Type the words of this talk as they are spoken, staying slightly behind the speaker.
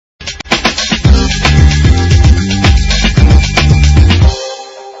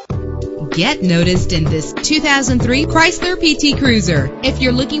Get noticed in this 2003 Chrysler PT Cruiser. If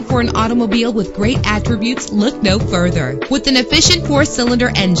you're looking for an automobile with great attributes, look no further. With an efficient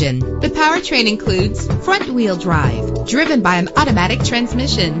 4-cylinder engine, the powertrain includes front-wheel drive, driven by an automatic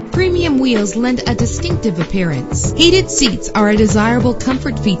transmission. Premium wheels lend a distinctive appearance. Heated seats are a desirable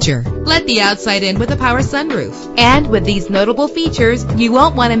comfort feature. Let the outside in with a power sunroof. And with these notable features, you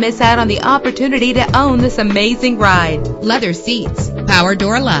won't want to miss out on the opportunity to own this amazing ride. Leather seats, power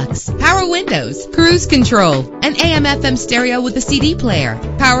door locks, power windows, cruise control, an AM/FM stereo with a CD player,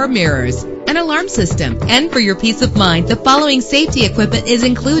 power mirrors, an alarm system. And for your peace of mind, the following safety equipment is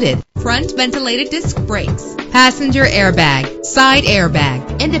included: front ventilated disc brakes, passenger airbag, side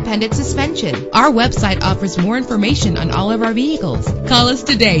airbag, independent suspension. Our website offers more information on all of our vehicles. Call us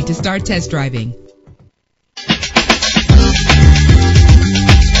today to start test driving.